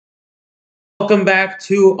Welcome back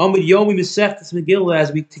to Amud Yomi Masechtas Megillah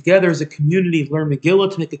as we together as a community learn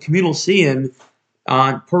Megillah to make a communal siyum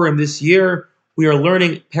on Purim this year. We are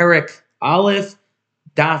learning Perek Aleph,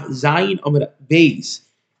 Daf Zayin Amud Beis.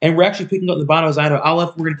 And we're actually picking up the bottom of Zayin of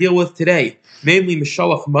Aleph we're going to deal with today. Namely,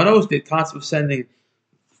 Mishalach Manos, the concept of sending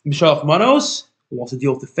Mishalach Manos. We'll also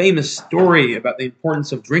deal with the famous story about the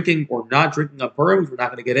importance of drinking or not drinking on Purim, which we're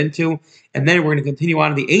not going to get into. And then we're going to continue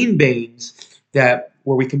on to the Ein Bains,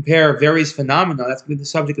 where we compare various phenomena. That's going to be the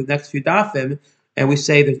subject of the next few dafim. And we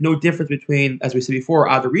say there's no difference between, as we said before,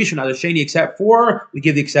 Ad Rishon, Ad Sheni, except for we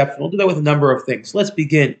give the exception. We'll do that with a number of things. Let's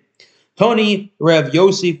begin. Tony, Rev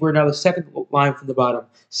Yossi, we're now the second line from the bottom,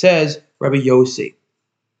 says Rabbi Yossi,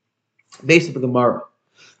 based on the Gemara.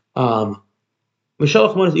 The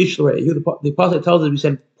apostle tells us we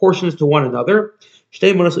send portions to one another.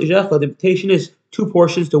 The invitation is two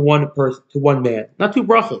portions to one person, to one man, not two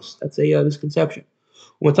brachos. That's a misconception.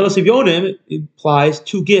 When Tanos Yonim implies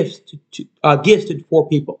two gifts to four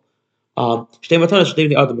people.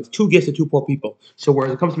 It's two gifts to two poor people. So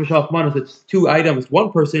whereas it comes to Mishalach Manos, it's two items,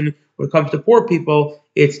 one person. When it comes to four people,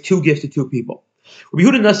 it's two gifts to two people. Rabbi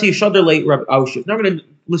Yehuda Nasi Shadar Leit Rabbi Aushif. Now we're going to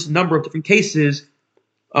list a number of different cases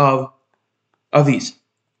of these.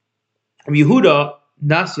 Rabbi Yehuda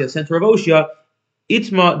Nasi sent to Rav Oshia,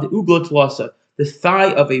 Itma the Ugla Tlasa, the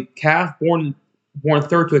thigh of a calf born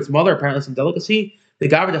third to its mother, apparently some delicacy. The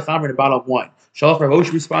Gavra the Chamer in a bottle of wine. Shalach Rav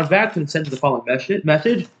Oshia responds back to him and sends the following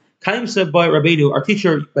message. Kaim said by Rabbeinu, our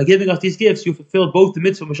teacher, by giving us these gifts, you fulfilled both the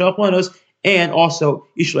mitzvah of Mishalach Manos and also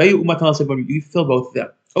Yisraelu Umatan Sebon. You fulfilled both of them.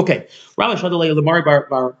 Okay. Rabbi Shadalei Lamari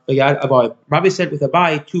Bar Yad Abai. Rabbi said with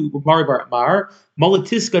Abai to Mari Bar Amar,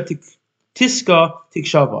 Malatiska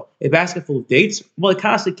Tikshava, a basket full of dates,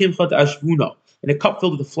 Malakasa Kimcha Ashvuna, and a cup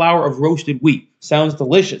filled with the flour of roasted wheat. Sounds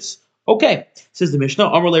delicious. Okay, says the Mishnah.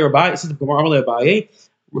 Amarle Rabbi, says the Gemara. Amarle Abaye.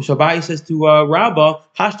 So Abaye says to Rabba,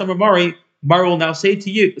 Hashtam Mari. Mari will now say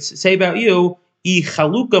about you, I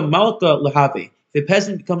chaluka malka lehave. If a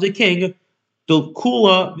peasant becomes a king,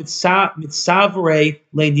 Dulkula mitzavre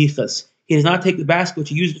leinichas. He does not take the basket which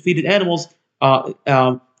he used to feed his animals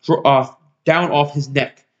down off his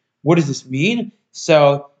neck. What does this mean?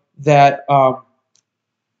 So that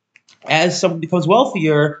as someone becomes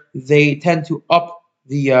wealthier, they tend to up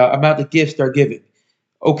the amount of gifts they're giving.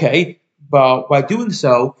 Okay, but by doing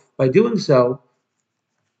so, sorry,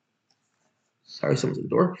 someone's at the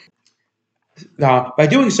door. By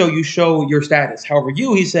doing so, you show your status. However,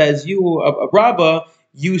 he says, Rabba,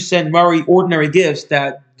 you send Mari ordinary gifts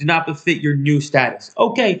that do not befit your new status.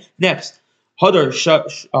 Okay, next. Hadar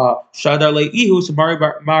Shadar Leihu, so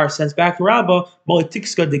Mar sends back to Rabba,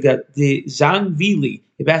 Molitikska de Zangvili,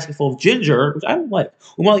 a basket full of ginger, which I don't like,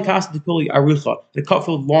 Umalikasa de Pili Arucha, and a cup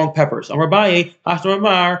full of long peppers. Amrabaye, Hashtar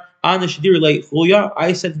Mar, An the Shadir Leit Hulya,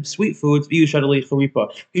 I sent him sweet foods, Biu Shadar Leit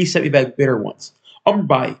Charipa. He sent me back bitter ones.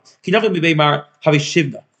 Amrabaye, Kinavim Bimar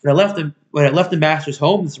Havishivna. When I left the master's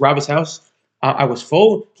home, this Rabba's house, I was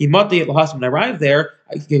full. When I arrived there,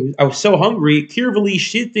 I was so hungry. They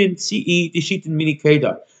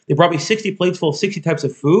brought me 60 plates full of 60 types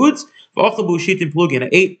of foods. I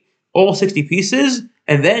ate all 60 pieces.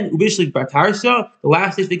 And then, the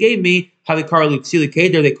last dish they gave me, they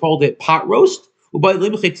called it pot roast.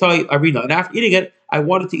 And after eating it, I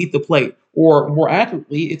wanted to eat the plate. Or more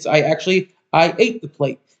accurately, I ate the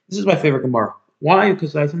plate. This is my favorite Gemara. Why?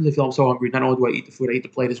 Because sometimes I feel I'm so hungry. Not only do I eat the food, I eat the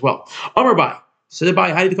plate as well. Amar Bai. So the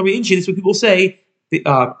Bai, how did it come in? This is what people say.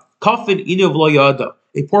 Kafin inu v'lo yada.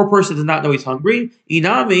 A poor person does not know he's hungry.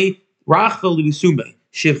 Inami rachva l'usume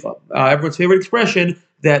shiva. Everyone's favorite expression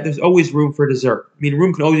that there's always room for dessert. I mean,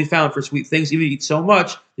 room can always be found for sweet things. Even if you eat so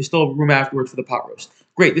much, there's still room afterwards for the pot roast.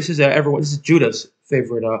 Great. This is This is Judah's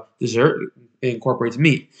favorite dessert. It incorporates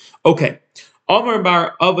meat. Okay. Amar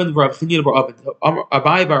bar oven, Rav Chanina bar oven.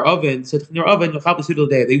 Abai bar oven said Chanina oven.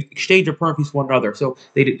 They exchange their perm piece with one another. So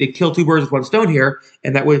they kill two birds with one stone here,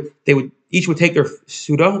 and that way each would take their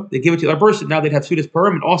suda, they give it to the other person. Now they'd have suda's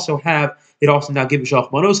perm, and they'd also now give Mishalach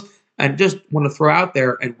Manos. And just want to throw out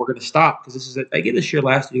there, and we're going to stop because I gave this year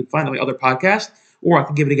last year. You can find it on my other podcast, or I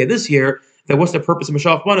can give it again this year. That what's the purpose of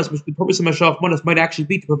Mishalach Manos? The purpose of Mishalach Manos might actually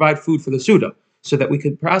be to provide food for the suda, so that we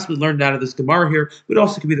could possibly learn out of this Gemara here. But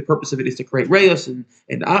also could be the purpose of it is to create reyos and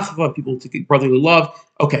achava, people to get brotherly love.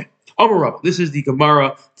 Okay, Amar Rav. This is the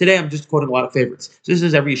Gemara. Today I'm just quoting a lot of favorites. So this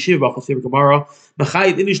is every yeshiva bach's favorite Gemara. Or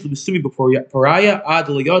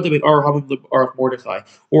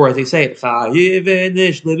as they say it,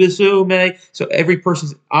 so every person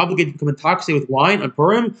is obligated to become intoxicated with wine on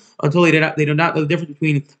Purim until they do not know the difference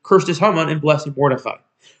between cursed is Haman and blessed Mordechai.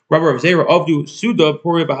 Rabbi Rav Zera Avdu Suda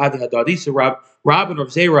Puri Bahadi Hadadi. So Rab and Rav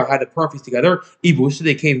Zera had a perm feast together. Ibus, so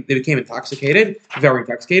they became intoxicated, very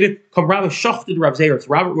intoxicated. Come Rabbi shachted Rav Zera. So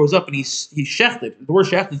Rabbi rose up and he shechted. The word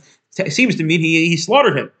shechted seems to mean he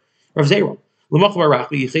slaughtered him. Rav Zera.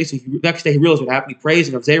 Next day he realized what happened. He prays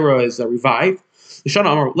and Rav Zera is revived.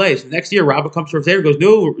 The next year, Rabbi comes to Rav Zera and goes,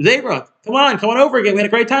 "No, Zera, come on over again. We had a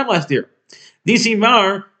great time last year." Nisi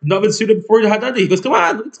Mar, Navid Suda before Hadadi. He goes, "Come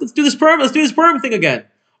on, let's do this perm thing again."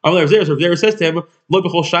 Rav Zera says to him, "Lo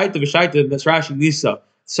b'chol shaita v'shaita." That's Rashi Nisa.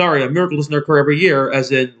 Sorry, a miracle doesn't occur every year,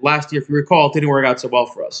 as in last year, if you recall, it didn't work out so well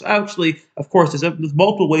for us. Actually, of course, there's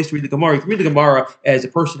multiple ways to read the Gemara. You can read the Gemara as a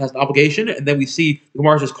person has an obligation, and then we see the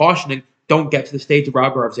Gemara just cautioning, don't get to the stage of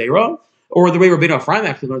Rabbi Rav Zera. Or the way Rabbeinu Ephraim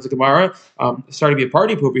actually learns the Gemara, starting to be a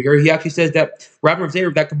party pooper here, he actually says that Rabbi Rav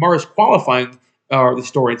Zera, that Gemara is qualifying the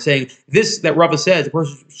story and saying this, that Rava says the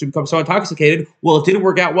person should become so intoxicated. Well, it didn't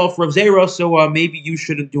work out well for Rav Zera, so maybe you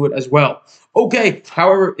shouldn't do it as well. Okay,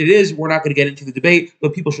 however it is, we're not going to get into the debate,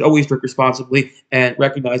 but people should always drink responsibly and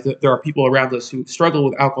recognize that there are people around us who struggle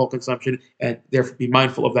with alcohol consumption and therefore be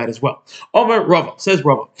mindful of that as well. Omar Rava, says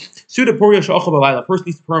Rava, Suda Puria Sha'acha B'Layla, person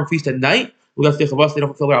needs to perform feast at night. They don't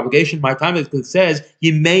fulfill their obligation. My time is because it says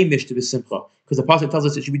you may mishta b'simcha, because the pasuk tells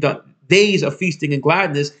us it should be done days of feasting and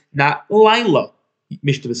gladness, not laila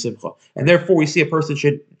mishta b'simcha. And therefore, we see a person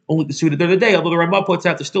should only be suited during the day. Although the Ramah points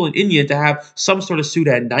out there's still an Indian to have some sort of suit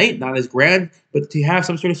at night, not as grand, but to have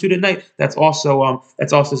some sort of suit at night. That's also a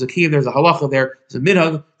key. And there's a halacha there. There's a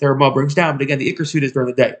minhag that Ramah brings down. But again, the ikr suit is during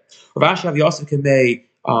the day. Rav Ashi Yosef Kamei.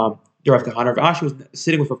 Rav Kahana. Rav Ashi was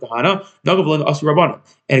sitting with Rav Kahana,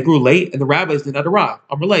 and it grew late, and the rabbis did not arrive.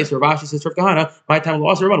 So Rav Ashi says to Rav Kahana, "My time will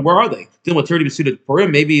Rabbanan. Where are they? Dealing with 30 suited Purim.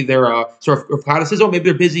 Maybe they're so Rav Kahana says, maybe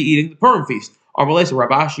they're busy eating the Purim feast." So Rav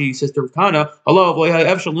Ashi says to Rav Kahana, "Hello,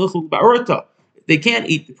 they can't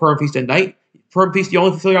eat the Purim feast at night. Purim feast, you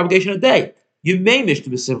only fulfill your obligation a day. You may mish to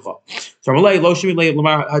the simcha." So didn't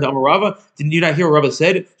you not hear what Rabbi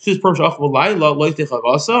said?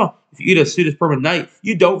 If you eat a sudas perm at night,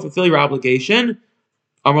 you don't fulfill your obligation.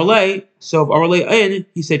 So if Amalei,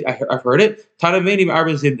 he said, I've heard it. And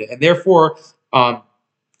therefore, so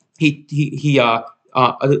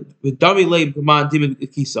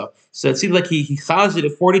it seemed like he chazed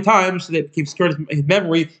it 40 times so that it became stored in his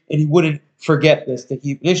memory and he wouldn't forget this. That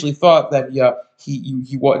he initially thought that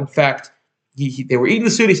he was, in fact, they were eating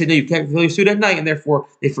the suit. He said, no, you can't fulfill your suit at night, and therefore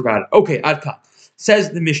they forgot it. Okay, Adka.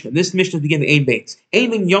 Says the Mishnah. This Mishnah begins with Ein Bates.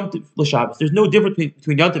 Ein Min Yom Tov l'Shabbos. There's no difference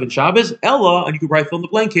between Yom Tov and Shabbos. Ella, and you can probably fill in the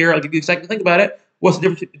blank here. I'll give you a second to think about it. What's the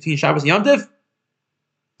difference between Shabbos and Yom Tov?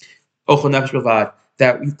 Ochel nefesh b'vad.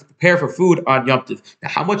 That you can prepare for food on Yom Tov. Now,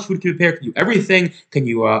 how much food can you prepare? Can you everything? Can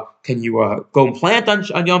you go and plant on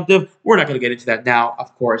Yom Tov? We're not going to get into that now,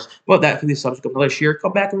 of course. But that can be the subject of another year.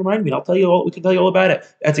 Come back and remind me. I'll tell you all. We can tell you all about it.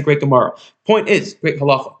 That's a great Gemara. Point is, great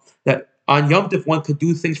halacha, that on Yom Tov one could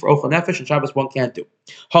do things for Ochel Nefesh, and Shabbos one can't do.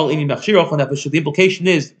 So the implication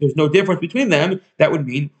is there's no difference between them. That would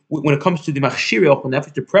mean when it comes to the Machshir Ochel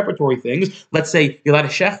Nefesh, the preparatory things, let's say you're allowed to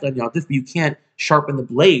shech on Yom Tov, but you can't sharpen the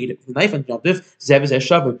blade, the knife on Yom Tov. Zev is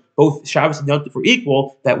Shavim. Both Shabbos and Yom Tov are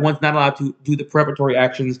equal. That one's not allowed to do the preparatory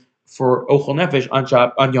actions for Ochel Nefesh on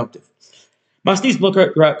Yom Tov. Masnis look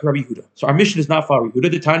at Rabbi Yehuda. So our mission is not follow Rabbi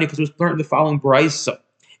Yehuda. The tiny because it was learned in the following brayso.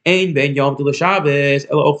 Ein ben Yom Tov l'Shabbos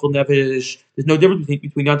ela Ochel Nefesh. There's no difference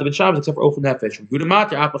between Yom Tov and Shabbos except for Ochel Nefesh. Yehuda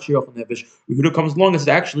mater ap machshir Ochel Nefesh. Yehuda comes along and says,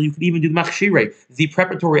 actually, you can even do the machshirei, the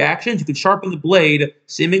preparatory actions. You can sharpen the blade,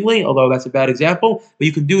 seemingly, although that's a bad example. But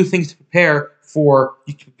you can do things to prepare for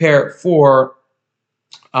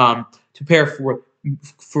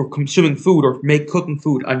consuming food or cooking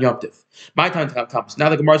food on Yom Tov. My time comes. Now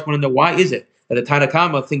the Gemara's want to know why is it that the Tanna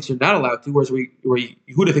Kama thinks you're not allowed to, whereas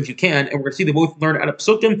Yehuda thinks you can, and we're going to see they both learn out of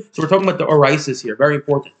Psukim. So we're talking about the Oraisis here, very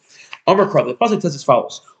important. Amar Krav, the pasuk says as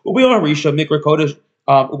follows: Ubiyom Harisha Mikra Kodesh,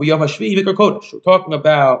 Ubiyom Hashvi Mikra Kodesh. We're talking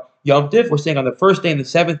about Yom Tov. We're saying on the first day and the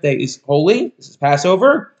seventh day is holy. This is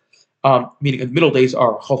Passover, meaning the middle days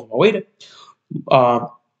are Chol Moed.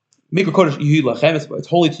 Mikra Kodesh Yehi Lachem. It's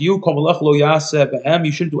holy to you. Kol Malach Lo Yaseh Behem.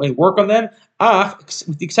 You shouldn't do any work on them.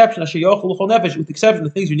 With the exception of Sheyachol L'Chol Nefesh, with the exception of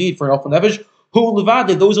the things you need for an Ochel Nefesh. Who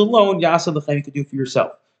levaded, those alone, Yasa Lechem, you can do for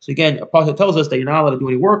yourself. So again, Apostle tells us that you're not allowed to do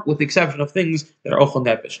any work with the exception of things that are Ochel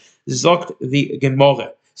Nefesh. Zokt the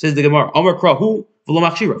Gemara. Says the Gemara, Amar Krahu, V'lo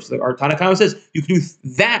Machshiro. So our Tanna Kama says you can do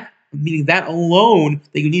that, meaning that alone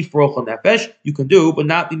that you need for Ochel Nefesh, you can do, but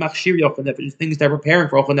not the Machshiri Ochel Nefesh, things that are preparing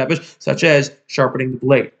for Ochel Nefesh, such as sharpening the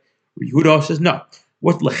blade. Yehuda says no.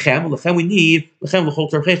 What's lechem? Lechem we need. Lechem l'chol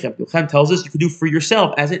tzarchechem. Lechem tells us you can do for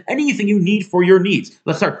yourself, as in anything you need for your needs.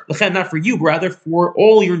 Lechem not for you, but rather for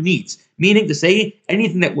all your needs. Meaning to say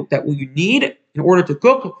anything that you need in order to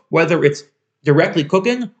cook, whether it's directly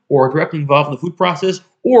cooking or directly involved in the food process,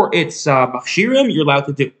 or it's machshirim, you're allowed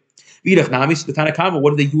to do. Vidach nami, so the kind of comment,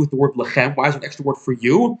 what do they do with the word lechem? Why is there an extra word for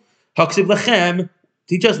you? Haksiv lechem,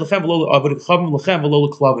 teach us lechem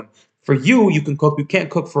lechem. For you, you can cook. You can't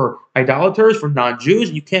cook for idolaters, for non-Jews,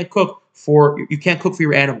 and you can't cook for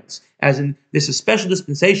your animals. As in, this is a special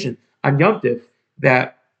dispensation on Yom Tov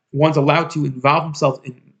that one's allowed to involve himself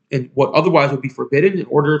in what otherwise would be forbidden in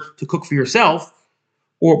order to cook for yourself,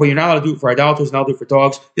 but you're not allowed to do it for idolaters, not allowed to do it for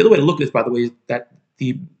dogs. The other way to look at this, by the way, is that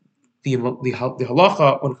the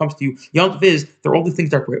halacha when it comes to Yom Tov is there are all the things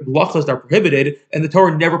that are halachas that are prohibited, and the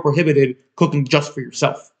Torah never prohibited cooking just for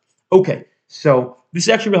yourself. Okay, so this is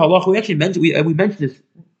actually the halacha. We actually mentioned we mentioned this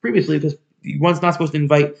previously because one's not supposed to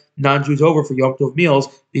invite non-Jews over for Yom Tov meals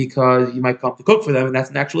because you might come to cook for them, and that's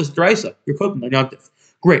an actual d'oraisa. You're cooking on Yom Tov.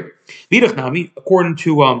 Great. Vidach nami, according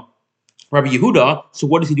to Rabbi Yehuda. So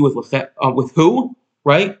what does he do with who?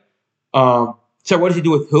 Right? So what does he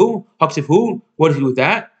do with who? Haksiv who? What does he do with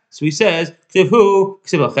that? So he says, Ksiv who?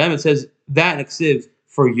 Ksiv lachem. It says that and ksiv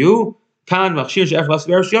for you. Kan machshir she'ef las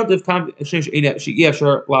v'eresh yontif. Kan she'ef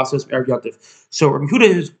las v'eresh yontif. So Rabbi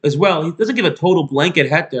Yehuda as well, he doesn't give a total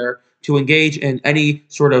blanket heter to engage in any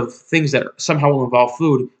sort of things that somehow will involve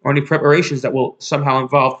food or any preparations that will somehow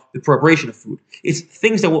involve the preparation of food. It's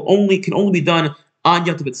things that can only be done on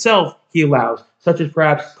Yom Tov itself, he allows, such as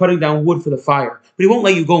perhaps cutting down wood for the fire. But he won't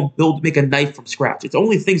let you go and make a knife from scratch. It's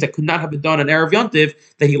only things that could not have been done on Erev Yom Tov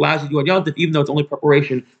that he allows you to do on Yom Tov, even though it's only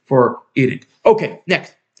preparation for eating. Okay,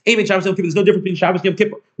 next. Aiming Shabbos Yom Kippur, there's no difference between Shabbos and Yom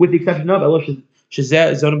Kippur, with the exception of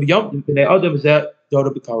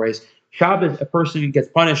Shabbos, a person gets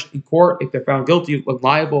punished in court if they're found guilty or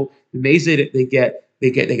liable. They get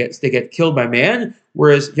killed by man.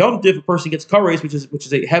 Whereas Yom Tov, a person gets kares, which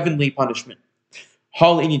is a heavenly punishment.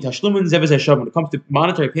 When it comes to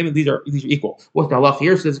monetary payment, these are equal. What's the halacha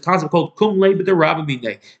here? So there's a concept called kum le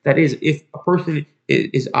b'derabim. That is, if a person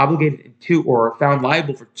is obligated in two or found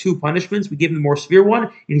liable for two punishments, we give him the more severe one,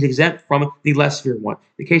 and he's exempt from the less severe one.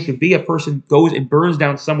 The case would be a person goes and burns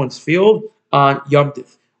down someone's field on Yom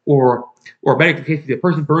Tov, or better case, the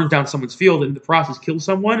person burns down someone's field and in the process kills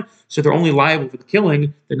someone, so they're only liable for the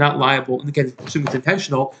killing. They're not liable, and again, assuming it's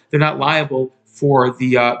intentional, they're not liable for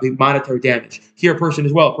the monetary damage. Here, a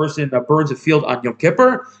person burns a field on Yom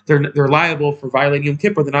Kippur, they're liable for violating Yom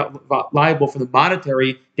Kippur. They're not liable for the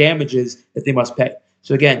monetary damages that they must pay.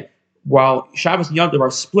 So again, while Shabbos and Yom Tov are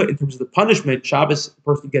split in terms of the punishment, Shabbos, a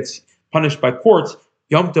person gets punished by courts.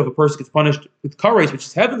 Yom Tov, a person gets punished with kares, which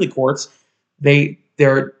is heavenly courts. They're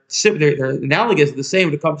analogous, the same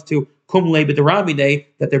when it comes to kum le b'deramine,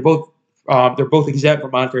 that they're both exempt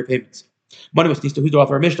from monetary payments. Money was needs to who's the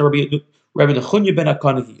author of Mishnah, Rabbi Nechunya ben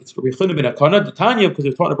Akanahi. It's Rabbi Nechunya ben Akana, the Tanya, because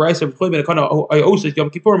they're taught in a brayso. Rabbi Nechunya ben Akana, I also Yom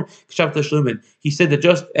Kippurim Shabbos Tashlumin. He said that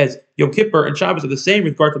just as Yom Kippur and Shabbos are the same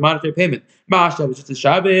with regard to monetary payment. Ma'ashav, just as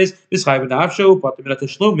Shabbos, B'schai v'nafsho, Pater min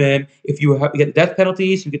Tashlumin. If you get the death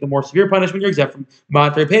penalties, you get the more severe punishment. You're exempt from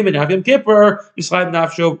monetary payment. Now Yom Kippur, B'schai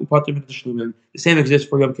v'nafsho, Pater min Tashlumin. The same exists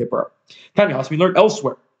for Yom Kippur. Tanya, as we learned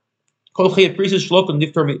elsewhere, Kol Chiyat Prisus Shlok and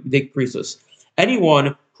Niftar Midek Prisus.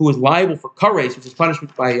 Anyone who is liable for kares, which is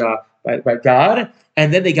punishment by God,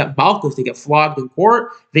 and then they get malchus, they get flogged in court,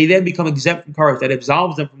 they then become exempt from kares. That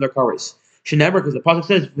absolves them from their kares. Shenever, because the pasuk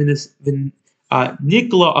says, nikla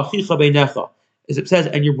achicha beinecha, as it says,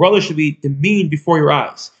 and your brother should be demeaned before your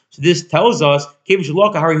eyes. So this tells us,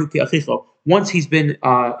 once he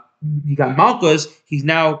got malchus, he's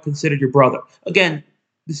now considered your brother. Again,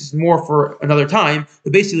 this is more for another time,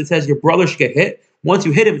 but basically it says your brother should get hit. Once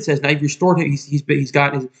you hit him, it says now you've restored him. He's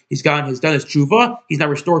done his tshuva. He's now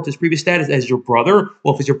restored to his previous status as your brother.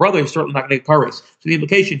 Well, if he's your brother, he's certainly not going to get kares. So the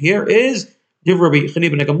implication here is, Rabbi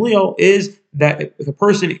Chanina ben Gamliel, is that if a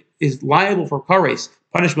person is liable for kares,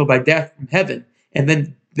 punishment by death from heaven, and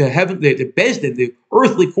then the bezdin, the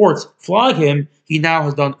earthly courts, flog him, he now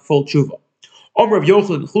has done full tshuva. Rabbi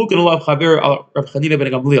Chanina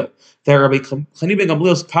ben Gamliel. That Rabbi Chanina ben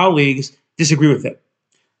Gamliel's colleagues disagree with him.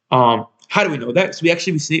 How do we know that? So we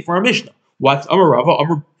see it from our Mishnah. What's Amar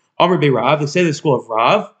Rava, Amar Beirav? They say the school of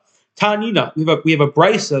Rav. Tanina, we have a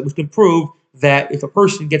brisa which can prove that if a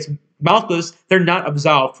person gets malchus, they're not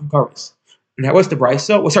absolved from kares. And what's the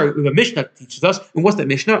brisa? Well, sorry, we have a Mishnah that teaches us. And what's that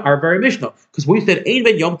Mishnah? Our very Mishnah. Because we said Ein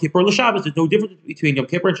ben Yom Kippur l'Shabbos. There's no difference between Yom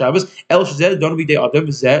Kippur and Shabbos. El shezeh don't be day adam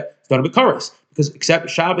zeh don't be kares. Because except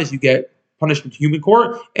Shabbos you get punished in human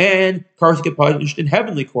court, and kares you get punished in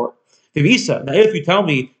heavenly court. Now, if you tell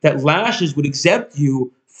me that lashes would exempt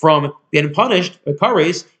you from being punished by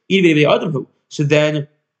kares, so then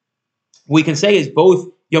we can say is both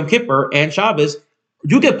Yom Kippur and Shabbos,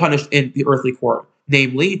 you get punished in the earthly court.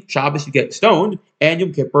 Namely, Shabbos you get stoned, and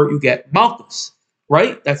Yom Kippur you get malchus.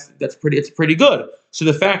 Right? It's pretty good. So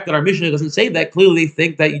the fact that our Mishnah doesn't say that, clearly they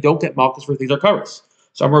think that you don't get malchus for things that are kares.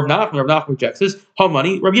 So Rav Nachman rejects this.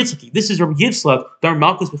 Hamani, Rabbi Yitzchak. This is Rabbi Yitzchak, Dar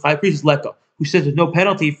malchus with 5 priests leka, who says there's no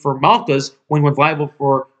penalty for malchus when one's liable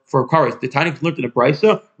for kares. The Tanya learned in the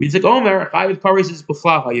Brisa. Yitzchak Omer chayiv kares is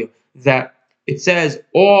b'flachayu, that it says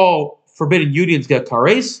all forbidden unions get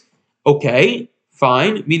kares. Okay,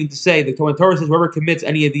 fine. Meaning to say the Torah says whoever commits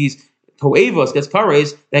any of these toevos gets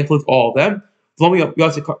kares. That includes all of them. So then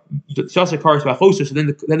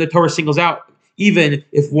the Torah singles out, even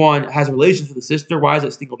if one has a relationship with a sister. Why is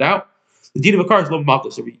it singled out? The deed of a kares is lo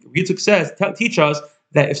malchus. So Yitzchak says, teach us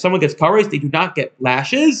that if someone gets kares, they do not get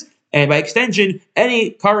lashes, and by extension,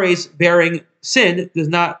 any kares bearing sin does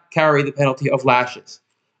not carry the penalty of lashes.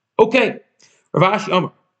 Okay, Rav Ashi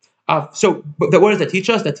Amar. But what does that teach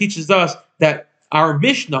us? That teaches us that our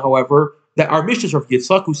Mishnah, however, that our Mishnah is Rav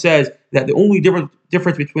Yitzchak, who says that the only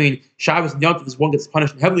difference between Shabbos and Yom Tov is one gets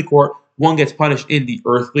punished in the heavenly court, one gets punished in the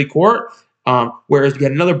earthly court. Whereas we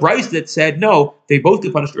had another Bryce that said, no, they both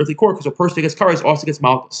get punished in the earthly court because a person that gets kares also gets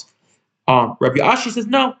malchus. Rabbi Ashi says,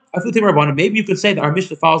 no, I feel Rabbanan. Maybe you could say that our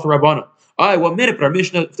Mishnah follows the Rabbanan. All right, 1 minute, but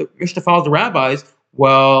if the Mishnah follows the rabbis,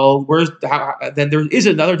 well, then there is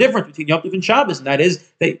another difference between Yom Tov and Shabbos, and that is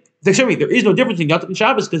there is no difference between Yom Tov and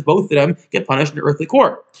Shabbos because both of them get punished in the earthly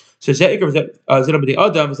court. So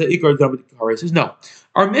Adam says no.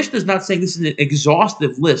 Our Mishnah is not saying this is an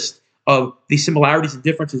exhaustive list of the similarities and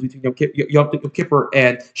differences between Yom Kippur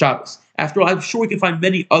and Shabbos. After all, I'm sure we can find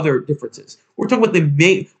many other differences. We're talking about the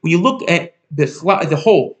main. When you look at the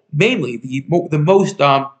whole, mainly the most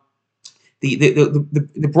the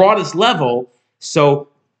broadest level. So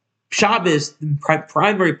Shabbos, the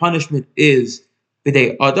primary punishment is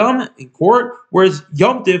b'dei Adam in court, whereas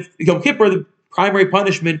Yom Kippur, the primary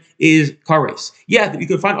punishment is kares. Yeah, you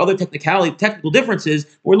can find other technical differences,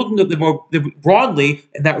 but we're looking at the more broadly,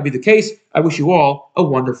 and that would be the case. I wish you all a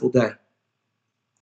wonderful day.